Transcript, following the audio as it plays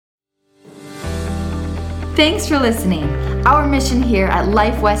Thanks for listening. Our mission here at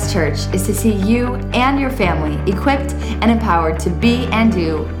Life West Church is to see you and your family equipped and empowered to be and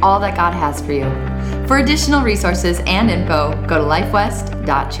do all that God has for you. For additional resources and info, go to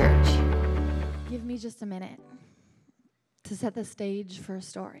lifewest.church. Give me just a minute to set the stage for a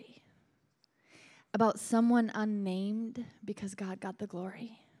story about someone unnamed because God got the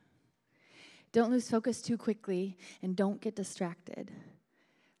glory. Don't lose focus too quickly and don't get distracted.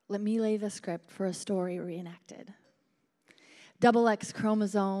 Let me lay the script for a story reenacted. Double X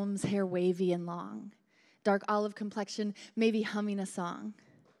chromosomes, hair wavy and long, dark olive complexion, maybe humming a song.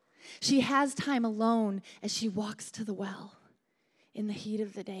 She has time alone as she walks to the well. In the heat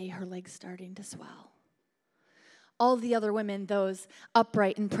of the day, her legs starting to swell. All the other women, those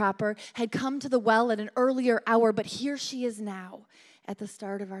upright and proper, had come to the well at an earlier hour, but here she is now at the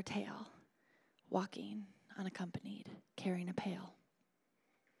start of our tale, walking unaccompanied, carrying a pail.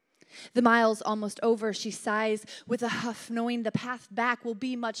 The mile's almost over, she sighs with a huff, knowing the path back will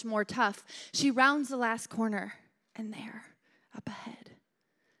be much more tough. She rounds the last corner, and there, up ahead,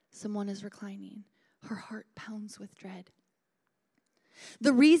 someone is reclining. Her heart pounds with dread.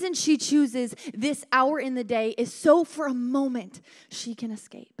 The reason she chooses this hour in the day is so for a moment she can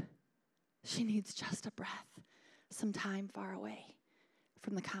escape. She needs just a breath, some time far away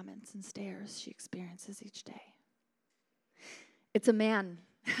from the comments and stares she experiences each day. It's a man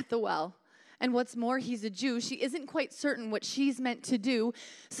at the well. And what's more, he's a Jew. She isn't quite certain what she's meant to do.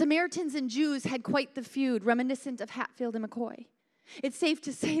 Samaritans and Jews had quite the feud, reminiscent of Hatfield and McCoy. It's safe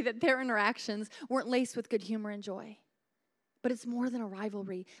to say that their interactions weren't laced with good humor and joy. But it's more than a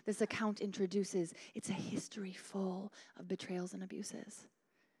rivalry this account introduces. It's a history full of betrayals and abuses.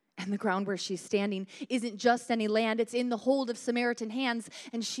 And the ground where she's standing isn't just any land. It's in the hold of Samaritan hands.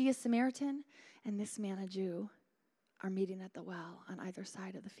 And she is Samaritan, and this man a Jew, are meeting at the well on either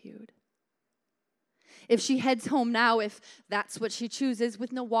side of the feud. If she heads home now, if that's what she chooses,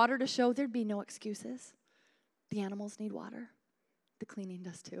 with no water to show, there'd be no excuses. The animals need water. The cleaning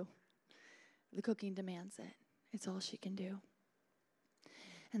does too. The cooking demands it. It's all she can do.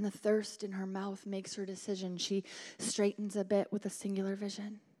 And the thirst in her mouth makes her decision. She straightens a bit with a singular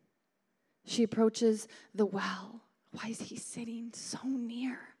vision. She approaches the well. Why is he sitting so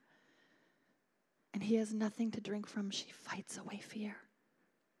near? And he has nothing to drink from. She fights away fear.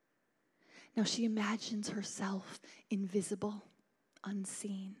 Now she imagines herself invisible,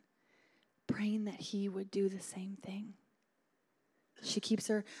 unseen, praying that he would do the same thing. She keeps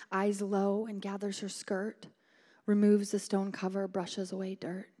her eyes low and gathers her skirt, removes the stone cover, brushes away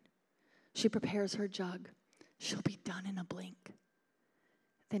dirt. She prepares her jug. She'll be done in a blink.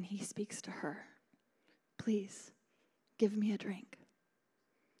 Then he speaks to her. Please, give me a drink.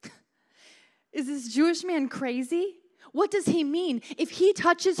 Is this Jewish man crazy? What does he mean? If he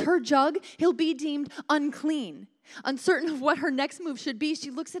touches her jug, he'll be deemed unclean. Uncertain of what her next move should be,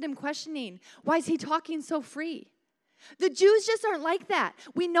 she looks at him questioning. Why is he talking so free? The Jews just aren't like that.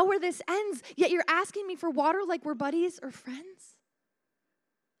 We know where this ends, yet you're asking me for water like we're buddies or friends?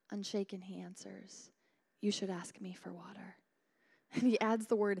 Unshaken, he answers, you should ask me for water. And he adds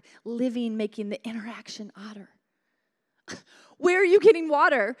the word living, making the interaction odder. Where are you getting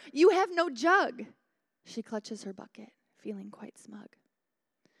water? You have no jug. She clutches her bucket, feeling quite smug.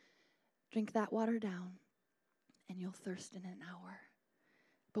 Drink that water down, and you'll thirst in an hour.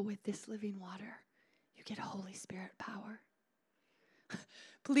 But with this living water, you get Holy Spirit power.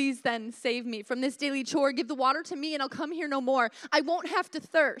 Please then save me from this daily chore. Give the water to me, and I'll come here no more. I won't have to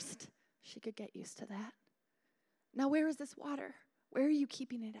thirst. She could get used to that. Now, where is this water? Where are you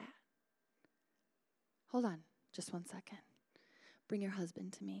keeping it at? Hold on. Just 1 second. Bring your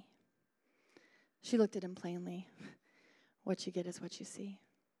husband to me. She looked at him plainly. What you get is what you see.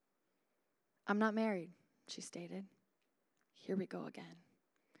 I'm not married, she stated. Here we go again.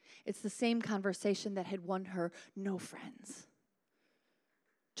 It's the same conversation that had won her no friends.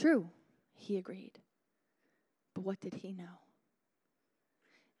 True, he agreed. But what did he know?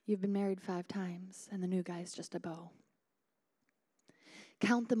 You've been married 5 times, and the new guy's just a beau.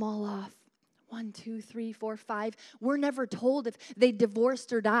 Count them all off. 1, 2, 3, 4, 5. We're never told if they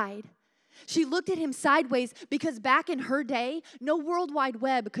divorced or died. She looked at him sideways because back in her day, no World Wide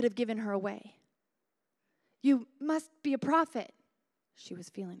Web could have given her away. You must be a prophet. She was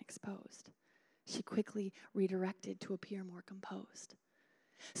feeling exposed. She quickly redirected to appear more composed.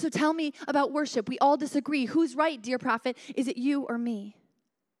 So tell me about worship. We all disagree. Who's right, dear prophet? Is it you or me?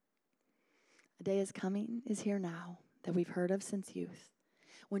 A day is coming, is here now, that we've heard of since youth,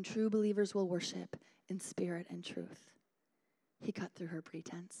 when true believers will worship in spirit and truth. He cut through her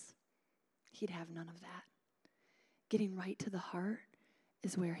pretense. He'd have none of that. Getting right to the heart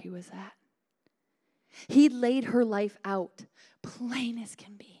is where he was at. He'd laid her life out, plain as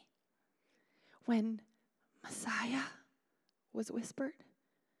can be. When Messiah was whispered,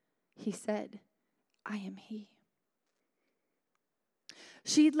 he said, I am he.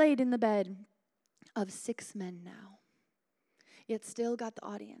 She'd laid in the bed of 6 men now, yet still got the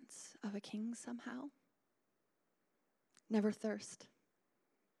audience of a king somehow. Never thirst,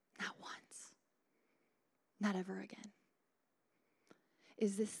 not once, not ever again.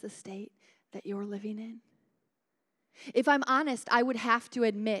 Is this the state that you're living in? If I'm honest, I would have to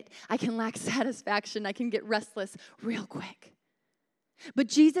admit I can lack satisfaction. I can get restless real quick. But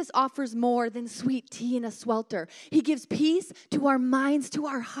Jesus offers more than sweet tea in a swelter. He gives peace to our minds, to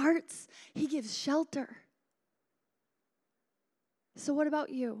our hearts. He gives shelter. So what about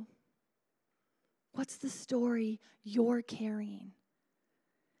you? What's the story you're carrying?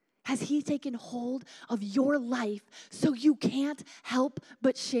 Has he taken hold of your life so you can't help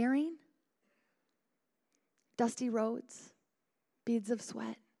but sharing? Dusty roads, beads of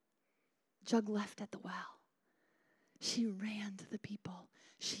sweat, jug left at the well. She ran to the people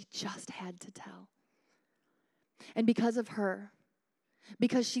she just had to tell. And because of her,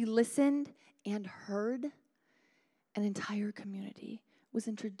 because she listened and heard, an entire community was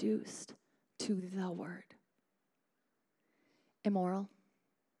introduced to the word. Immoral,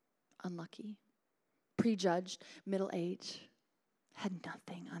 unlucky, prejudged, middle age, had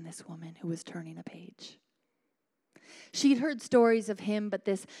nothing on this woman who was turning a page. She'd heard stories of him, but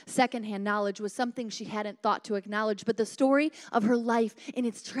this secondhand knowledge was something she hadn't thought to acknowledge. But the story of her life, in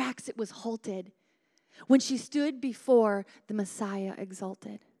its tracks, it was halted when she stood before the Messiah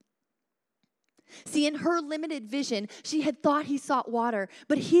exalted. See, in her limited vision, she had thought he sought water,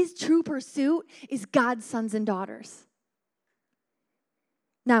 but his true pursuit is God's sons and daughters.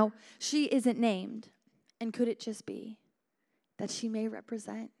 Now, she isn't named, and could it just be that she may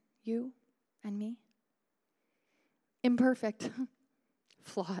represent you and me? Imperfect,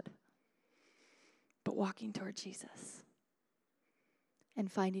 flawed, but walking toward Jesus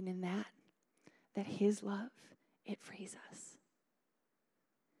and finding in that his love, it frees us.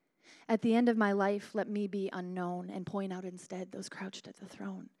 At the end of my life, let me be unknown and point out instead those crouched at the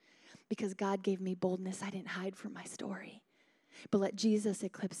throne, because God gave me boldness I didn't hide from my story, but let Jesus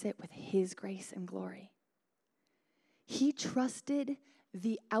eclipse it with his grace and glory. He trusted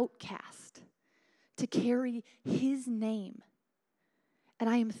the outcast to carry his name. And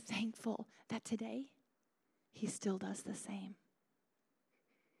I am thankful that today he still does the same.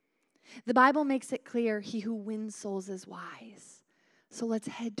 The Bible makes it clear he who wins souls is wise. So let's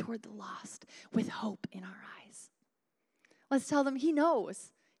head toward the lost with hope in our eyes. Let's tell them he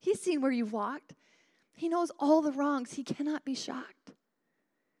knows. He's seen where you've walked. He knows all the wrongs. He cannot be shocked.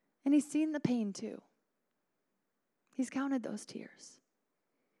 And he's seen the pain too. He's counted those tears.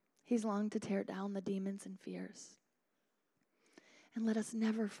 He's longed to tear down the demons and fears. And let us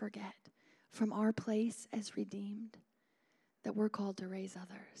never forget, from our place as redeemed, that we're called to raise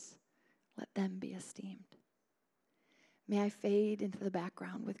others. Let them be esteemed. May I fade into the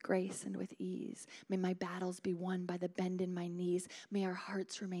background with grace and with ease. May my battles be won by the bend in my knees. May our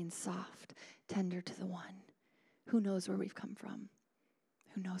hearts remain soft, tender to the one who knows where we've come from,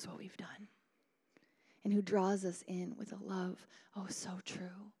 who knows what we've done, and who draws us in with a love, oh, so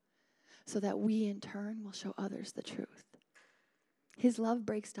true, so that we in turn will show others the truth. His love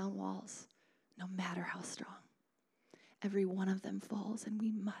breaks down walls, no matter how strong. Every one of them falls, and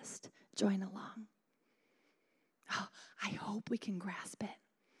we must join along. Oh, I hope we can grasp it.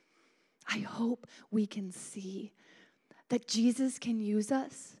 I hope we can see that Jesus can use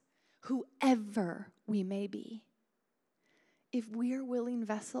us, whoever we may be, if we're willing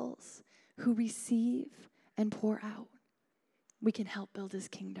vessels who receive and pour out. We can help build his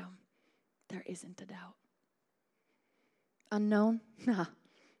kingdom. There isn't a doubt. Unknown? Nah,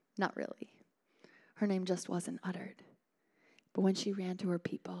 not really. Her name just wasn't uttered. But when she ran to her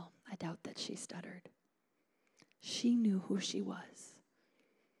people, I doubt that she stuttered. She knew who she was.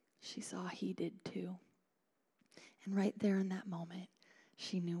 She saw he did too. And right there in that moment,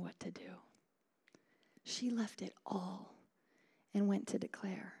 she knew what to do. She left it all and went to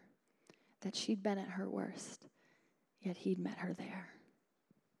declare that she'd been at her worst, yet he'd met her there.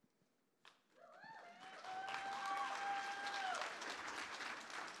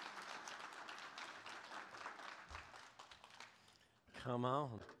 Come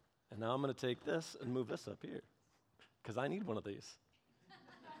on. And now I'm going to take this and move this up here because I need one of these.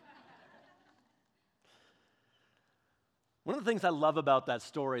 One of the things I love about that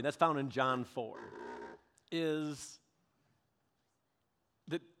story, and that's found in John 4, is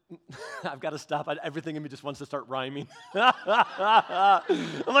that I've got to stop. Everything in me just wants to start rhyming. I'm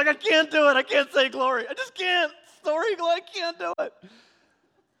like, I can't do it. I can't say glory. I just can't. Story, I can't do it.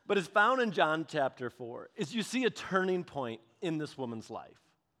 But it's found in John chapter 4, is you see a turning point in this woman's life.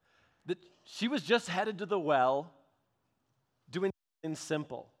 That she was just headed to the well, doing something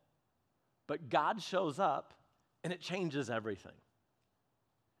simple. But God shows up, and it changes everything.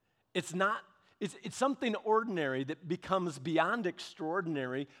 It's something ordinary that becomes beyond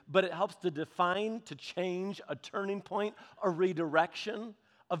extraordinary, but it helps to define, to change a turning point, a redirection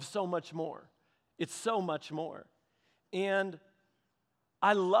of so much more. It's so much more. And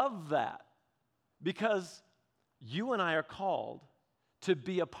I love that because you and I are called to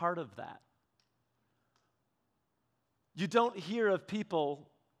be a part of that. You don't hear of people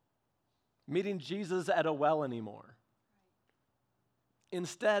meeting Jesus at a well anymore.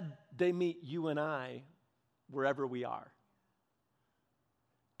 Instead, they meet you and I wherever we are.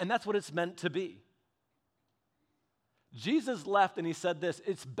 And that's what it's meant to be. Jesus left and he said this,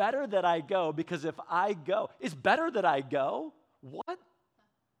 it's better that I go because if I go, it's better that I go? What?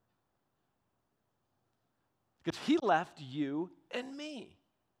 Because he left you and me.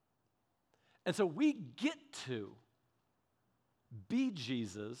 And so we get to be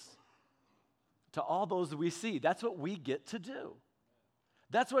Jesus to all those that we see. That's what we get to do.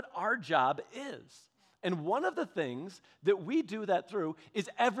 That's what our job is. And one of the things that we do that through is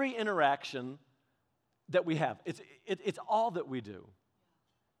every interaction that we have. It's all that we do.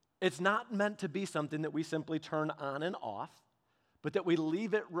 It's not meant to be something that we simply turn on and off, but that we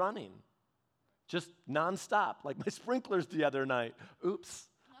leave it running. Just nonstop, like my sprinklers the other night. Oops.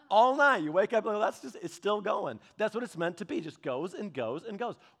 All night. You wake up and it's still going. That's what it's meant to be. Just goes and goes and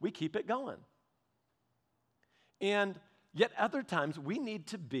goes. We keep it going. And yet other times we need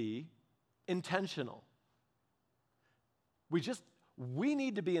to be intentional. We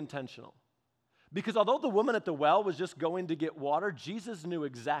need to be intentional. Because although the woman at the well was just going to get water, Jesus knew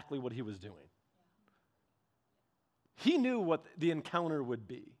exactly what he was doing. He knew what the encounter would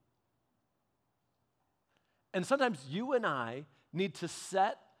be. And sometimes you and I need to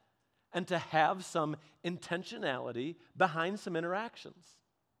set and to have some intentionality behind some interactions.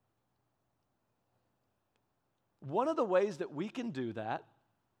 One of the ways that we can do that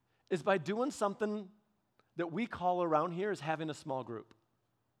is by doing something that we call around here is having a small group.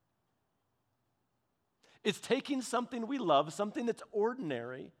 It's taking something we love, something that's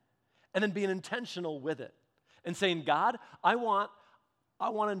ordinary, and then being intentional with it and saying, God, I want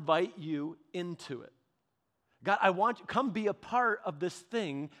to invite you into it. God, I want you, come be a part of this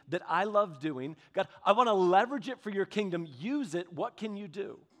thing that I love doing. God, I want to leverage it for your kingdom. Use it. What can you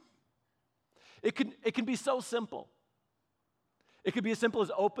do? It can be so simple. It could be as simple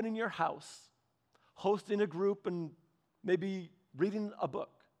as opening your house, hosting a group, and maybe reading a book.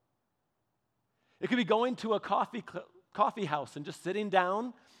 It could be going to a coffee house and just sitting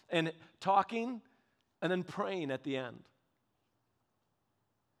down and talking and then praying at the end.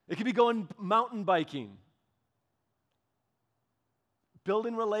 It could be going mountain biking,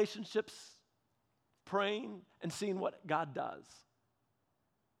 building relationships, praying, and seeing what God does.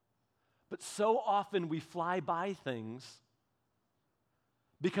 But so often we fly by things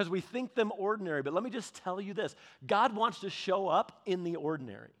because we think them ordinary. But let me just tell you this. God wants to show up in the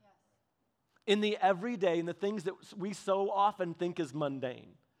ordinary, in the everyday, in the things that we so often think is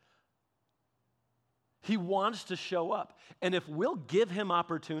mundane. He wants to show up. And if we'll give him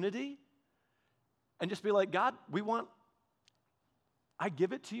opportunity and just be like, God, I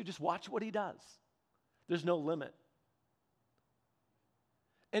give it to you, just watch what he does. There's no limit.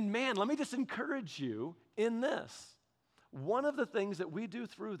 And man, let me just encourage you in this. One of the things that we do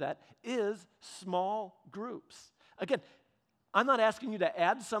through that is small groups. Again, I'm not asking you to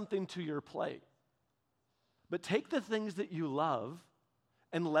add something to your plate, but take the things that you love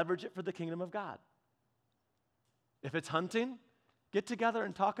and leverage it for the kingdom of God. If it's hunting, get together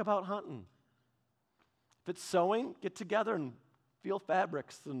and talk about hunting. If it's sewing, get together and feel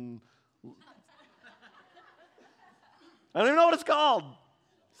fabrics and I don't even know what it's called.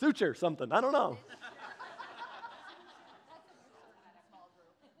 Suture something. I don't know.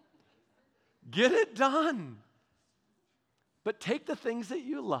 Get it done. But take the things that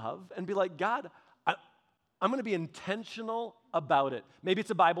you love and be like, God, I'm going to be intentional about it. Maybe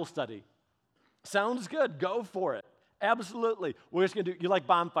it's a Bible study. Sounds good. Go for it. Absolutely. We're just going to do, you like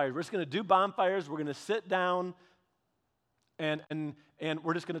bonfires. We're just going to do bonfires. We're going to sit down and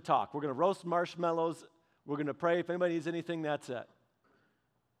we're just going to talk. We're going to roast marshmallows. We're going to pray. If anybody needs anything, that's it.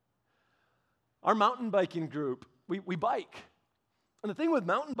 Our mountain biking group, we bike. And the thing with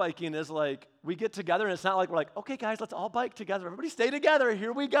mountain biking is like, we get together and it's not like we're like, okay guys, let's all bike together. Everybody stay together.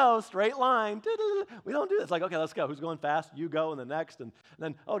 Here we go, straight line. We don't do this. It's like, okay, let's go. Who's going fast? You go, and the next. And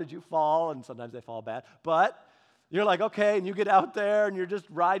then, oh, did you fall? And sometimes they fall bad. But you're like, okay, and you get out there and you're just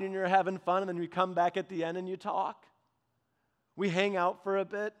riding, you're having fun, and then you come back at the end and you talk. We hang out for a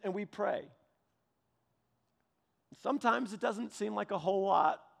bit and we pray. Sometimes it doesn't seem like a whole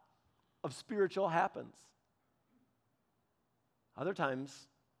lot of spiritual happens. Other times,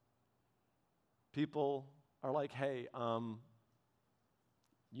 people are like, hey,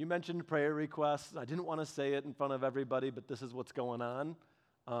 you mentioned prayer requests. I didn't want to say it in front of everybody, but this is what's going on.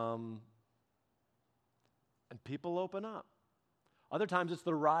 And people open up. Other times, it's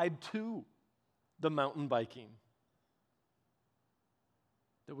the ride to the mountain biking.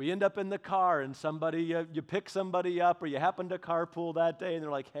 That we end up in the car and somebody, you pick somebody up or you happen to carpool that day and they're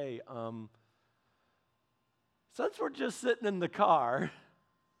like, hey, since we're just sitting in the car,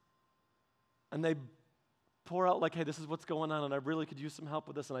 and they pour out like, hey, this is what's going on, and I really could use some help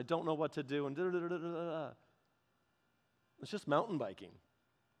with this, and I don't know what to do, and da-da-da-da-da-da. It's just mountain biking.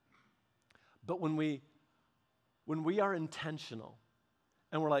 But when we are intentional,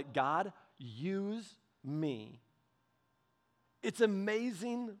 and we're like, God, use me, it's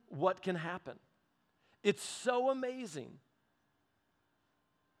amazing what can happen. It's so amazing.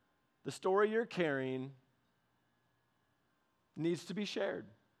 The story you're carrying needs to be shared.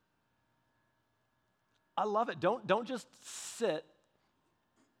 I love it. Don't just sit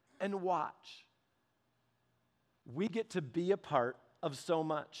and watch. We get to be a part of so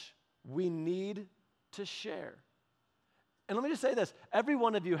much. We need to share. And let me just say this. Every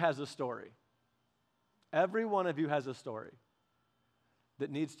one of you has a story. Every one of you has a story that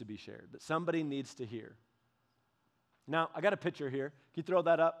needs to be shared, that somebody needs to hear. Now, I got a picture here. Can you throw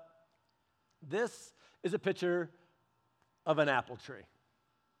that up? This is a picture of an apple tree.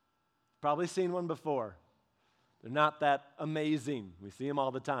 Probably seen one before. They're not that amazing. We see them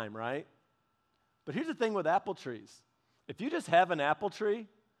all the time, right? But here's the thing with apple trees. If you just have an apple tree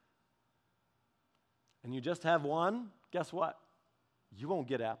and you just have one, guess what? You won't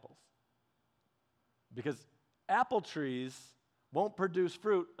get apples. Because apple trees won't produce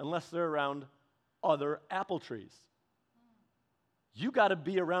fruit unless they're around other apple trees. You got to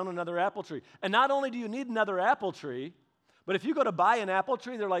be around another apple tree. And not only do you need another apple tree, but if you go to buy an apple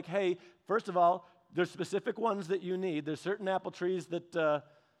tree, they're like, hey, first of all, there's specific ones that you need. There's certain apple trees that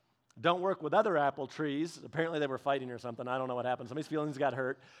don't work with other apple trees. Apparently they were fighting or something. I don't know what happened. Somebody's feelings got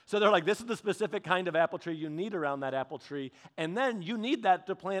hurt. So they're like, this is the specific kind of apple tree you need around that apple tree. And then you need that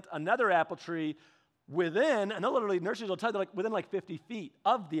to plant another apple tree within, and literally nurseries will tell you, like within like 50 feet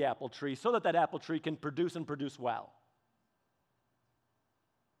of the apple tree so that apple tree can produce and produce well.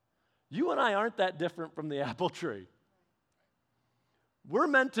 You and I aren't that different from the apple tree. We're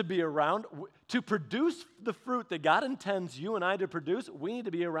meant to be around, to produce the fruit that God intends you and I to produce, we need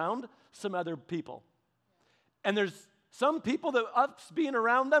to be around some other people. And there's some people that us being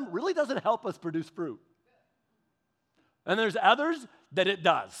around them really doesn't help us produce fruit. And there's others that it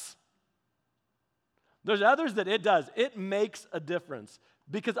does. There's others that it does. It makes a difference.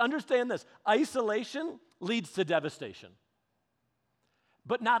 Because understand this, isolation leads to devastation.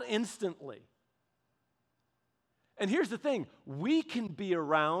 But not instantly. And here's the thing, we can be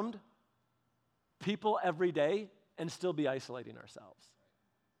around people every day and still be isolating ourselves.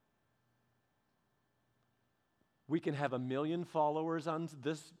 We can have 1 million followers on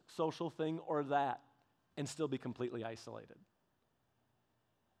this social thing or that and still be completely isolated.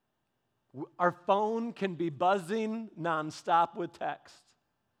 Our phone can be buzzing nonstop with text.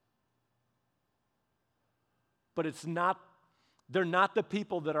 But they're not the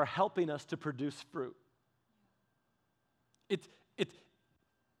people that are helping us to produce fruit.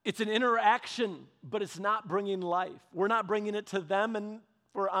 It's an interaction, but it's not bringing life. We're not bringing it to them, and if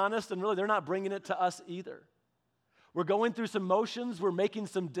we're honest, and really they're not bringing it to us either. We're going through some motions, we're making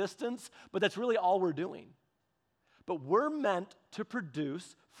some distance, but that's really all we're doing. But we're meant to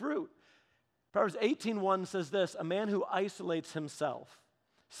produce fruit. Proverbs 18:1 says this, a man who isolates himself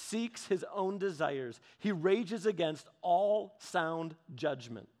seeks his own desires. He rages against all sound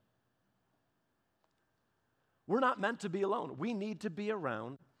judgment. We're not meant to be alone. We need to be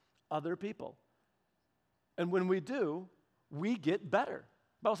around other people. And when we do, we get better.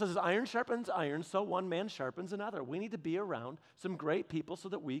 The Bible says, as iron sharpens iron, so one man sharpens another. We need to be around some great people so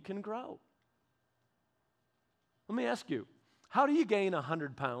that we can grow. Let me ask you, how do you gain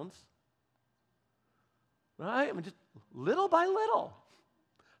 100 pounds? Right? I mean, just little by little.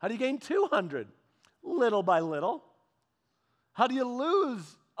 How do you gain 200? Little by little. How do you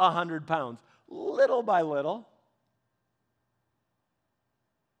lose 100 pounds? Little by little.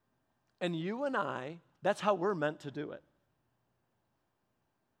 And you and I, that's how we're meant to do it.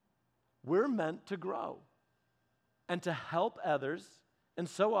 We're meant to grow and to help others, and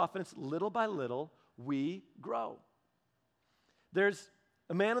so often it's little by little we grow. There's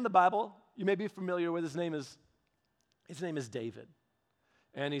a man in the Bible you may be familiar with. His name is David,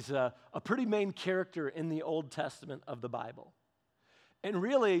 and he's a pretty main character in the Old Testament of the Bible. And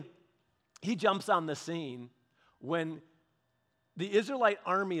really, he jumps on the scene when the Israelite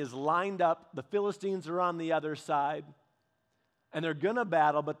army is lined up, the Philistines are on the other side, and they're going to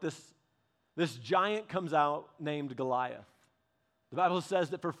battle, but this giant comes out named Goliath. The Bible says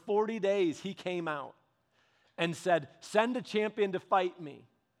that for 40 days he came out and said, "Send a champion to fight me."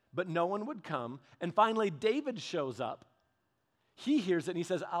 But no one would come. And finally, David shows up. He hears it and he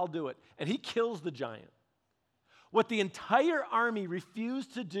says, "I'll do it." And he kills the giant. What the entire army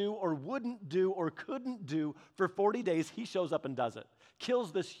refused to do or wouldn't do or couldn't do for 40 days, he shows up and does it.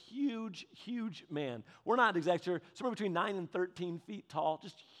 Kills this huge, huge man. We're not exactly sure, somewhere between 9 and 13 feet tall,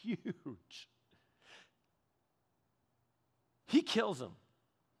 just huge. He kills him.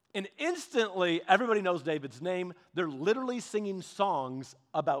 And instantly, everybody knows David's name. They're literally singing songs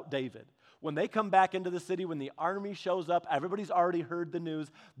about David. When they come back into the city, when the army shows up, everybody's already heard the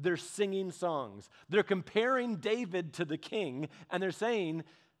news. They're singing songs. They're comparing David to the king, and they're saying,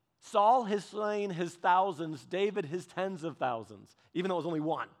 Saul has slain his thousands, David his tens of thousands, even though it was only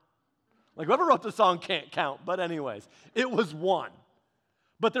one. Like whoever wrote the song can't count, but anyways, it was one.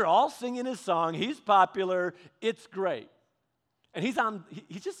 But they're all singing his song. He's popular. It's great. And he's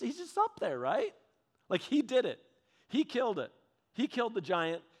just up there, right? Like he did it. He killed it. He killed the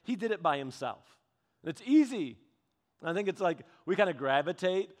giant. He did it by himself. And it's easy. And I think it's like we kind of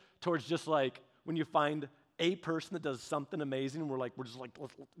gravitate towards just like when you find a person that does something amazing, we're just like,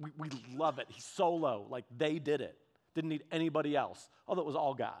 we love it. He's solo. Like they did it. Didn't need anybody else. Although it was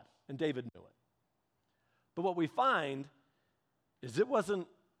all God. And David knew it. But what we find is it wasn't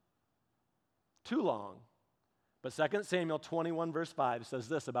too long. But 2 Samuel 21 verse 5 says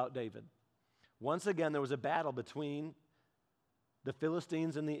this about David. Once again, there was a battle between the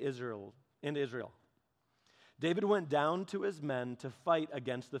Philistines and Israel. David went down to his men to fight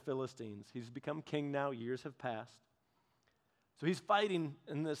against the Philistines. He's become king now. Years have passed. So he's fighting,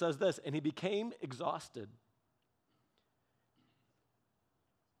 and it says this, and he became exhausted.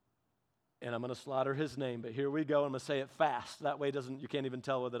 And I'm going to slaughter his name, but here we go. I'm going to say it fast. That way you can't even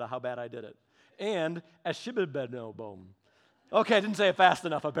tell how bad I did it. And Ashibbenobom. Okay, I didn't say it fast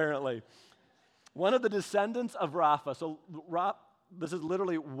enough, apparently. One of the descendants of Rapha. So this is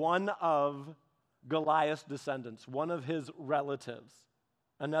literally one of Goliath's descendants, one of his relatives,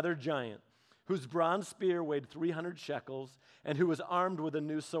 another giant, whose bronze spear weighed 300 shekels and who was armed with a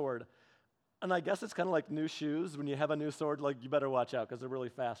new sword. And I guess it's kind of like new shoes. When you have a new sword, like you better watch out because they're really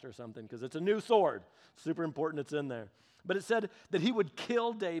fast or something because it's a new sword. Super important it's in there. But it said that he would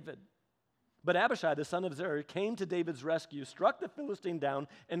kill David. But Abishai, the son of Zeruiah, came to David's rescue, struck the Philistine down,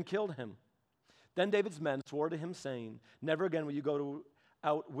 and killed him. Then David's men swore to him, saying, "Never again will you go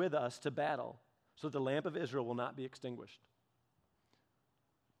out with us to battle, so that the lamp of Israel will not be extinguished."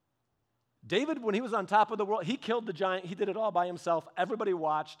 David, when he was on top of the world, he killed the giant. He did it all by himself. Everybody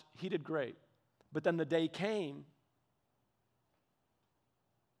watched. He did great. But then the day came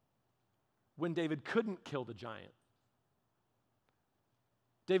when David couldn't kill the giant.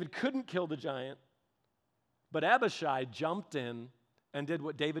 David couldn't kill the giant, but Abishai jumped in and did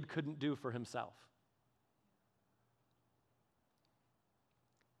what David couldn't do for himself.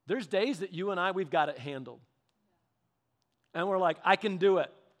 There's days that you and I, we've got it handled. And we're like, I can do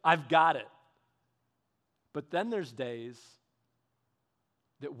it. I've got it. But then there's days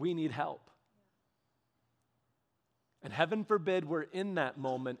that we need help. And heaven forbid we're in that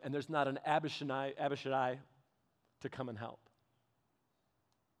moment and there's not an Abishai to come and help.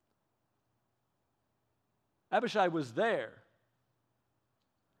 Abishai was there,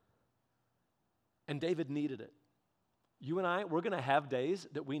 and David needed it. You and I, we're going to have days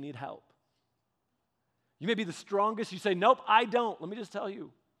that we need help. You may be the strongest. You say, nope, I don't. Let me just tell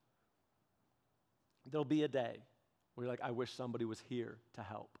you. There'll be a day where you're like, I wish somebody was here to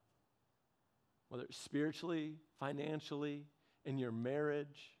help. Whether it's spiritually, financially, in your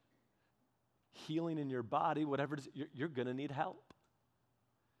marriage, healing in your body, whatever it is, you're going to need help.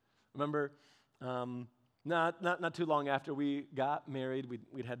 Remember, not too long after we got married,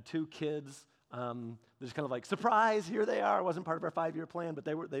 we'd had 2 kids. There's kind of like, surprise, here they are. It wasn't part of our 5-year plan, but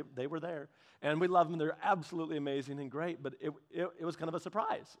they were there. And we love them. They're absolutely amazing and great, but it was kind of a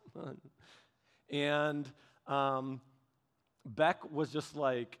surprise. And Beck was just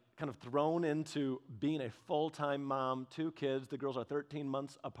like kind of thrown into being a full-time mom, 2 kids. The girls are 13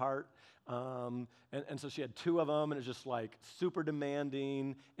 months apart. And so she had 2 of them, and it was just like super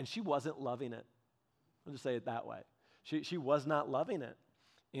demanding, and she wasn't loving it. I'll just say it that way. She was not loving it.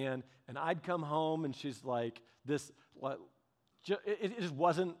 And I'd come home, and she's like, it just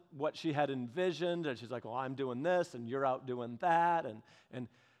wasn't what she had envisioned, and she's like, well, I'm doing this, and you're out doing that, and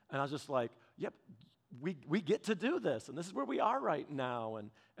I was just like, yep, we get to do this, and this is where we are right now,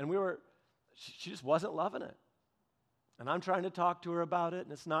 and she just wasn't loving it. And I'm trying to talk to her about it,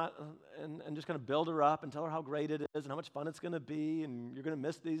 and it's not, and just kind of build her up and tell her how great it is and how much fun it's going to be, and you're going to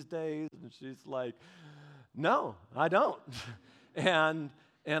miss these days. And she's like, no, I don't. and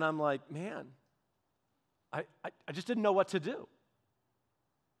I'm like, man, I just didn't know what to do.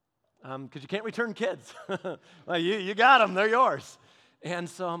 Because you can't return kids. Like, you got them, they're yours. And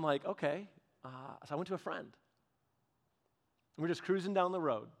so I'm like, okay. So I went to a friend. And we're just cruising down the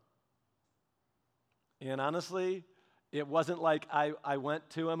road. And honestly, it wasn't like I went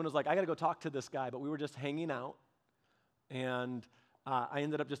to him and was like, I got to go talk to this guy, but we were just hanging out. And I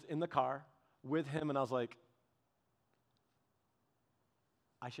ended up just in the car with him, and I was like,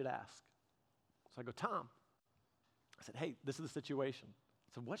 I should ask. So I go, Tom. I said, hey, this is the situation. I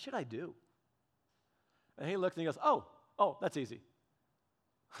said, what should I do? And he looked and he goes, oh, that's easy.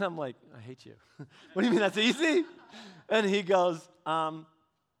 I'm like, I hate you. What do you mean that's easy? And he goes,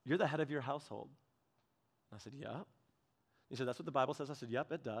 you're the head of your household. I said, yeah. He said, that's what the Bible says. I said,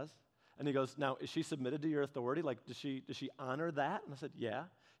 yep, it does. And he goes, now, is she submitted to your authority? Like, does she honor that? And I said, yeah.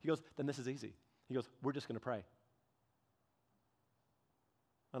 He goes, then this is easy. He goes, we're just going to pray.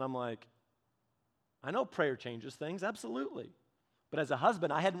 And I'm like, I know prayer changes things, absolutely. But as a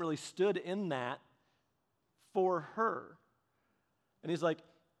husband, I hadn't really stood in that for her. And he's like,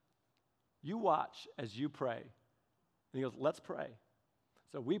 you watch as you pray. And he goes, let's pray.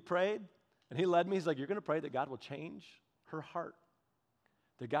 So we prayed, and he led me. He's like, you're going to pray that God will change her heart,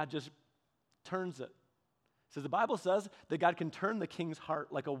 that God just turns it. He says, the Bible says that God can turn the king's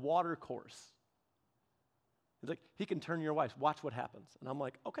heart like a water course. He's like, he can turn your wife. Watch what happens. And I'm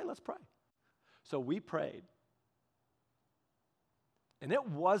like, okay, let's pray. So we prayed. And it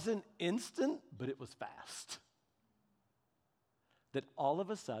wasn't instant, but it was fast. That all of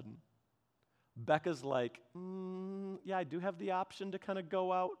a sudden, Becca's like, yeah, I do have the option to kind of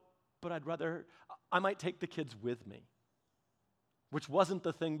go out, but I might take the kids with me. Which wasn't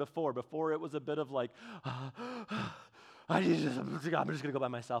the thing before. Before it was a bit of like, I'm just going to go by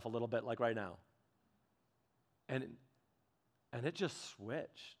myself a little bit, like right now. And it just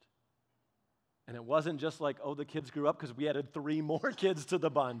switched. And it wasn't just like, oh, the kids grew up, because we added 3 more kids to the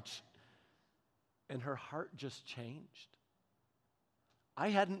bunch. And her heart just changed. I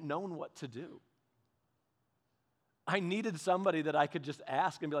hadn't known what to do. I needed somebody that I could just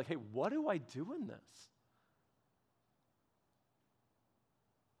ask and be like, hey, what do I do in this?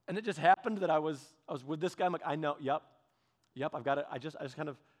 And it just happened that I was with this guy. I'm like, I know, yep, I've got it. I just kind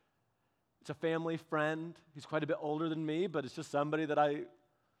of, it's a family friend. He's quite a bit older than me, but it's just somebody that I,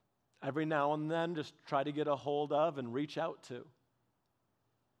 every now and then, just try to get a hold of and reach out to.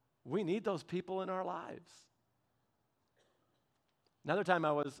 We need those people in our lives. Another time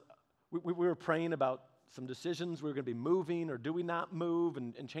we were praying about some decisions. We were going to be moving, or do we not move,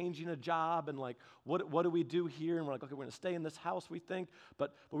 and changing a job, and like, what do we do here? And we're like, okay, we're going to stay in this house, we think,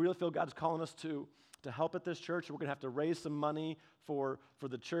 but we really feel God's calling us to help at this church. We're going to have to raise some money for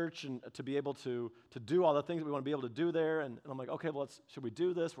the church and to be able to do all the things that we want to be able to do there. And I'm like, okay, well, should we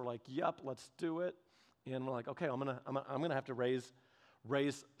do this? We're like, yep, let's do it. And we're like, okay, I'm gonna have to raise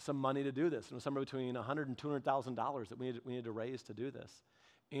some money to do this. And it was somewhere between $100,000 and $200,000 that we needed to raise to do this.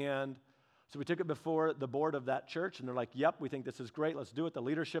 And so we took it before the board of that church, and they're like, yep, we think this is great, let's do it. The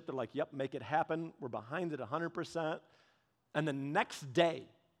leadership, they're like, yep, make it happen. We're behind it 100%. And the next day,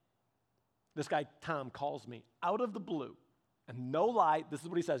 this guy, Tom, calls me out of the blue, and no lie, this is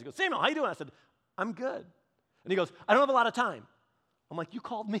what he says. He goes, Samuel, how you doing? I said, I'm good. And he goes, I don't have a lot of time. I'm like, you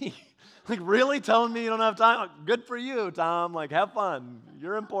called me? Like, really? Telling me you don't have time? Like, good for you, Tom. Like, have fun.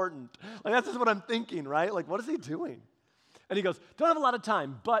 You're important. Like, that's just what I'm thinking, right? Like, what is he doing? And he goes, don't have a lot of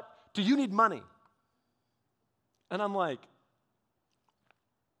time, but do you need money? And I'm like,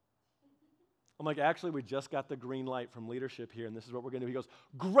 actually, we just got the green light from leadership here, and this is what we're going to do. He goes,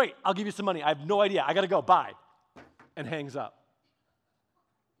 great, I'll give you some money. I have no idea. I got to go. Bye. And hangs up.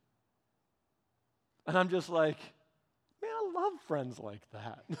 And I'm just like, man, I love friends like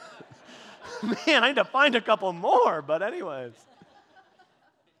that. Man, I need to find a couple more, but anyways.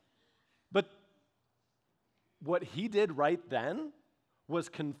 But what he did right then was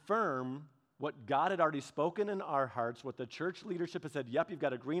confirm what God had already spoken in our hearts, what the church leadership has said, yep, you've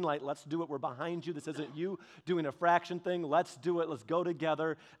got a green light, let's do it, we're behind you, this isn't you doing a fraction thing, let's do it, let's go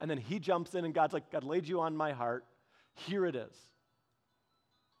together. And then he jumps in and God's like, God laid you on my heart, here it is.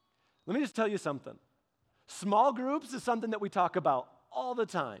 Let me just tell you something. Small groups is something that we talk about all the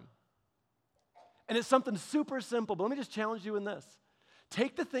time. And it's something super simple, but let me just challenge you in this.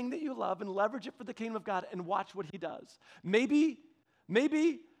 Take the thing that you love and leverage it for the kingdom of God and watch what he does. Maybe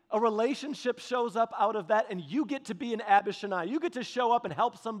a relationship shows up out of that and you get to be an Abishai. You get to show up and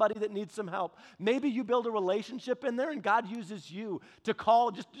help somebody that needs some help. Maybe you build a relationship in there and God uses you to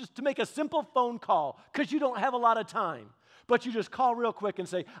call, just to make a simple phone call because you don't have a lot of time. But you just call real quick and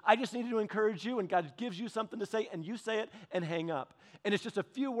say, I just needed to encourage you, and God gives you something to say, and you say it and hang up. And it's just a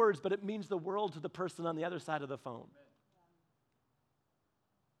few words, but it means the world to the person on the other side of the phone.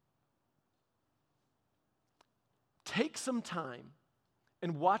 Take some time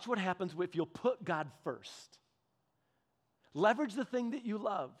and watch what happens if you'll put God first. Leverage the thing that you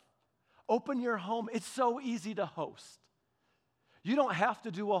love. Open your home. It's so easy to host. You don't have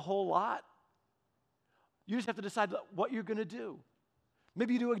to do a whole lot. You just have to decide what you're going to do.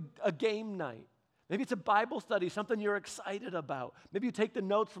 Maybe you do a game night. Maybe it's a Bible study, something you're excited about. Maybe you take the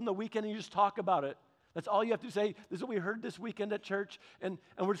notes from the weekend and you just talk about it. That's all you have to say. This is what we heard this weekend at church, and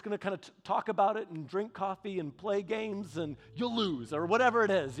we're just going to kind of talk about it and drink coffee and play games, and you'll lose, or whatever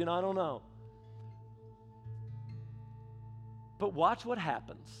it is. I don't know. But watch what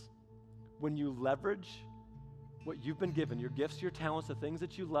happens when you leverage what you've been given, your gifts, your talents, the things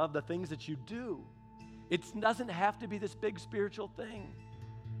that you love, the things that you do. It doesn't have to be this big spiritual thing.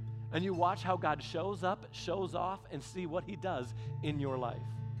 And you watch how God shows up, shows off, and see what he does in your life.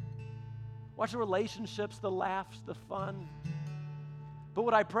 Watch the relationships, the laughs, the fun. But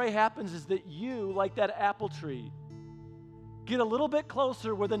what I pray happens is that you, like that apple tree, get a little bit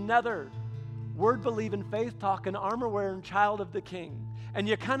closer with another word-believing, faith-talking, armor-wearing child of the King. And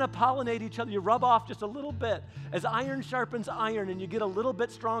you kind of pollinate each other. You rub off just a little bit. As iron sharpens iron and you get a little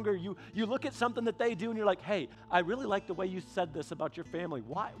bit stronger, you look at something that they do and you're like, hey, I really like the way you said this about your family.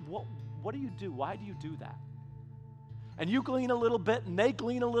 Why? What do you do? Why do you do that? And you glean a little bit, and they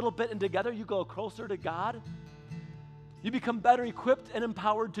glean a little bit, and together you go closer to God. You become better equipped and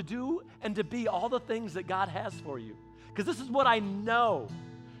empowered to do and to be all the things that God has for you. Because this is what I know.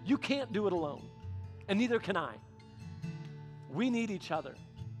 You can't do it alone, and neither can I. We need each other.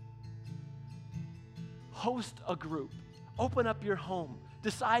 Host a group. Open up your home.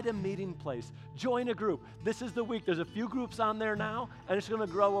 Decide a meeting place. Join a group. This is the week. There's a few groups on there now, and it's going to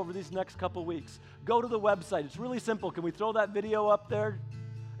grow over these next couple weeks. Go to the website. It's really simple. Can we throw that video up there?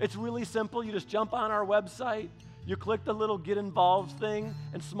 It's really simple. You just jump on our website. You click the little get involved thing,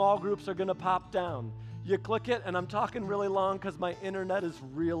 and small groups are going to pop down. You click it, and I'm talking really long because my internet is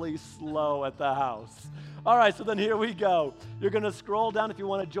really slow at the house. All right, so then here we go. You're going to scroll down. If you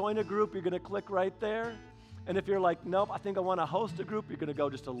want to join a group, you're going to click right there. And if you're like, nope, I think I want to host a group, you're going to go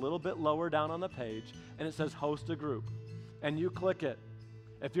just a little bit lower down on the page, and it says host a group. And you click it.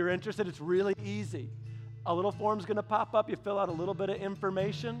 If you're interested, it's really easy. A little form's going to pop up. You fill out a little bit of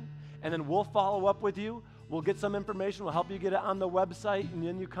information, and then we'll follow up with you. We'll get some information. We'll help you get it on the website, and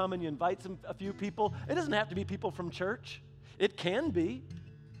then you come and you invite a few people. It doesn't have to be people from church. It can be,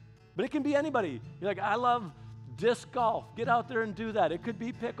 but it can be anybody. You're like, I love disc golf. Get out there and do that. It could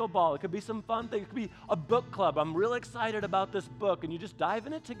be pickleball. It could be some fun thing. It could be a book club. I'm real excited about this book, and you just dive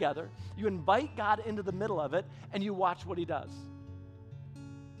in it together. You invite God into the middle of it, and you watch what he does.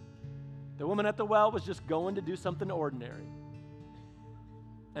 The woman at the well was just going to do something ordinary,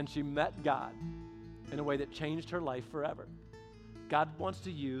 and she met God in a way that changed her life forever. God wants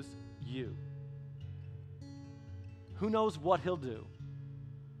to use you. Who knows what he'll do?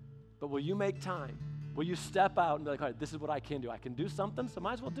 But will you make time? Will you step out and be like, all right, this is what I can do. I can do something, so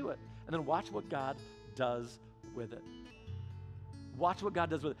might as well do it. And then watch what God does with it. Watch what God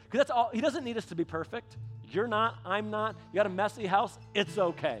does with it. Because that's all. He doesn't need us to be perfect. You're not. I'm not. You got a messy house. It's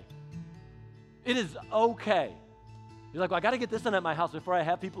okay. It is okay. You're like, well, I got to get this done at my house before I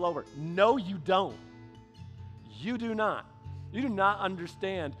have people over. No, you don't. You do not. You do not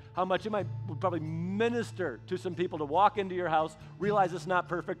understand how much it would probably minister to some people to walk into your house, realize it's not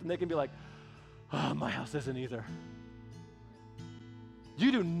perfect, and they can be like, oh, my house isn't either.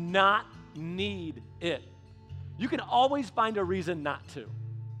 You do not need it. You can always find a reason not to.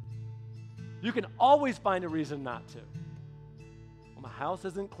 You can always find a reason not to. Well, my house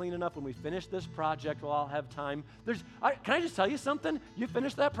isn't clean enough. When we finish this project, we'll all have time. Can I just tell you something? You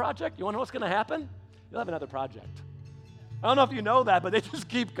finish that project, you want to know what's going to happen? You'll have another project. I don't know if you know that, but they just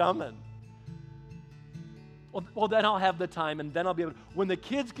keep coming. Well, then I'll have the time, and then I'll be able to. When the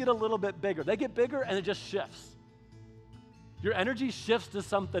kids get a little bit bigger, they get bigger, and it just shifts. Your energy shifts to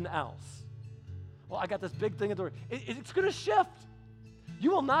something else. Well, I got this big thing at the it's going to shift.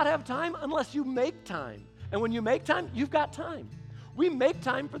 You will not have time unless you make time. And when you make time, you've got time. We make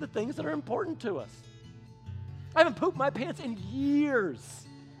time for the things that are important to us. I haven't pooped my pants in years.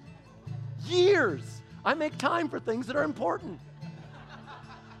 Years. I make time for things that are important.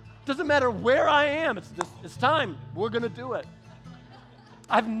 Doesn't matter where I am. It's time. We're going to do it.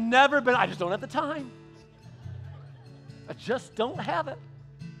 I just don't have the time. I just don't have it.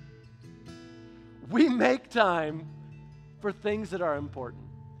 We make time for things that are important.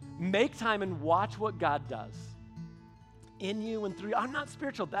 Make time and watch what God does in you and through you. I'm not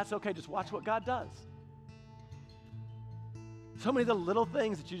spiritual. That's okay. Just watch what God does. So many of the little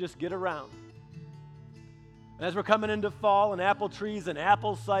things that you just get around. And as we're coming into fall and apple trees and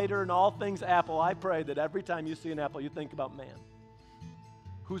apple cider and all things apple, I pray that every time you see an apple, you think about, man,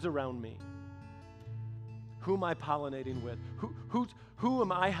 who's around me? Who am I pollinating with? Who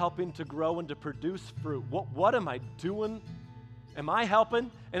am I helping to grow and to produce fruit? What am I doing? Am I helping?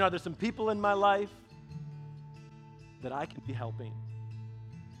 And are there some people in my life that I can be helping?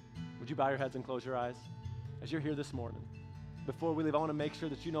 Would you bow your heads and close your eyes? As you're here this morning, before we leave, I want to make sure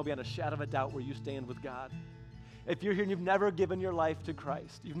that you know beyond a shadow of a doubt where you stand with God. If you're here and you've never given your life to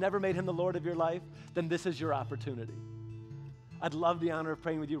Christ, you've never made him the Lord of your life, then this is your opportunity. I'd love the honor of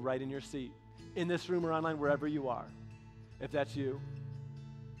praying with you right in your seat, in this room or online, wherever you are. If that's you,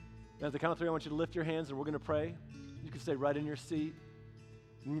 then at the count of 3, I want you to lift your hands and we're going to pray. You can stay right in your seat.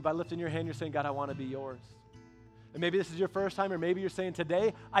 And by lifting your hand, you're saying, God, I want to be yours. And maybe this is your first time, or maybe you're saying,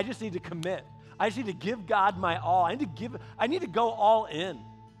 today, I just need to commit. I just need to give God my all. I need to go all in.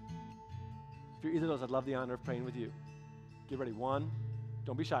 If you're either of those, I'd love the honor of praying with you. Get ready. 1,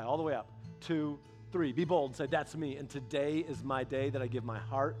 don't be shy, all the way up. 2, 3, be bold and say, that's me. And today is my day that I give my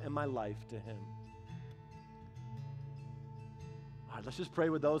heart and my life to him. All right, let's just pray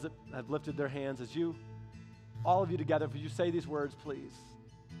with those that have lifted their hands. As you, all of you together, if you say these words, please.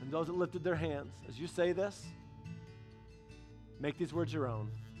 And those that lifted their hands, as you say this, make these words your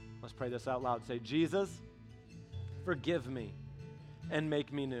own. Let's pray this out loud. Say, Jesus, forgive me and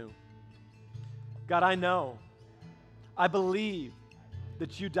make me new. God, I know, I believe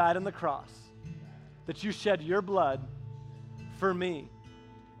that you died on the cross, that you shed your blood for me.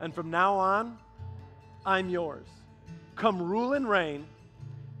 And from now on, I'm yours. Come rule and reign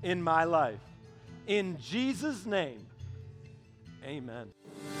in my life. In Jesus' name, amen.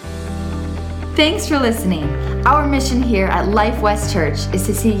 Thanks for listening. Our mission here at Life West Church is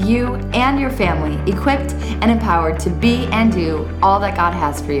to see you and your family equipped and empowered to be and do all that God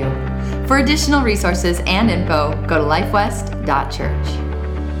has for you. For additional resources and info, go to lifewest.church.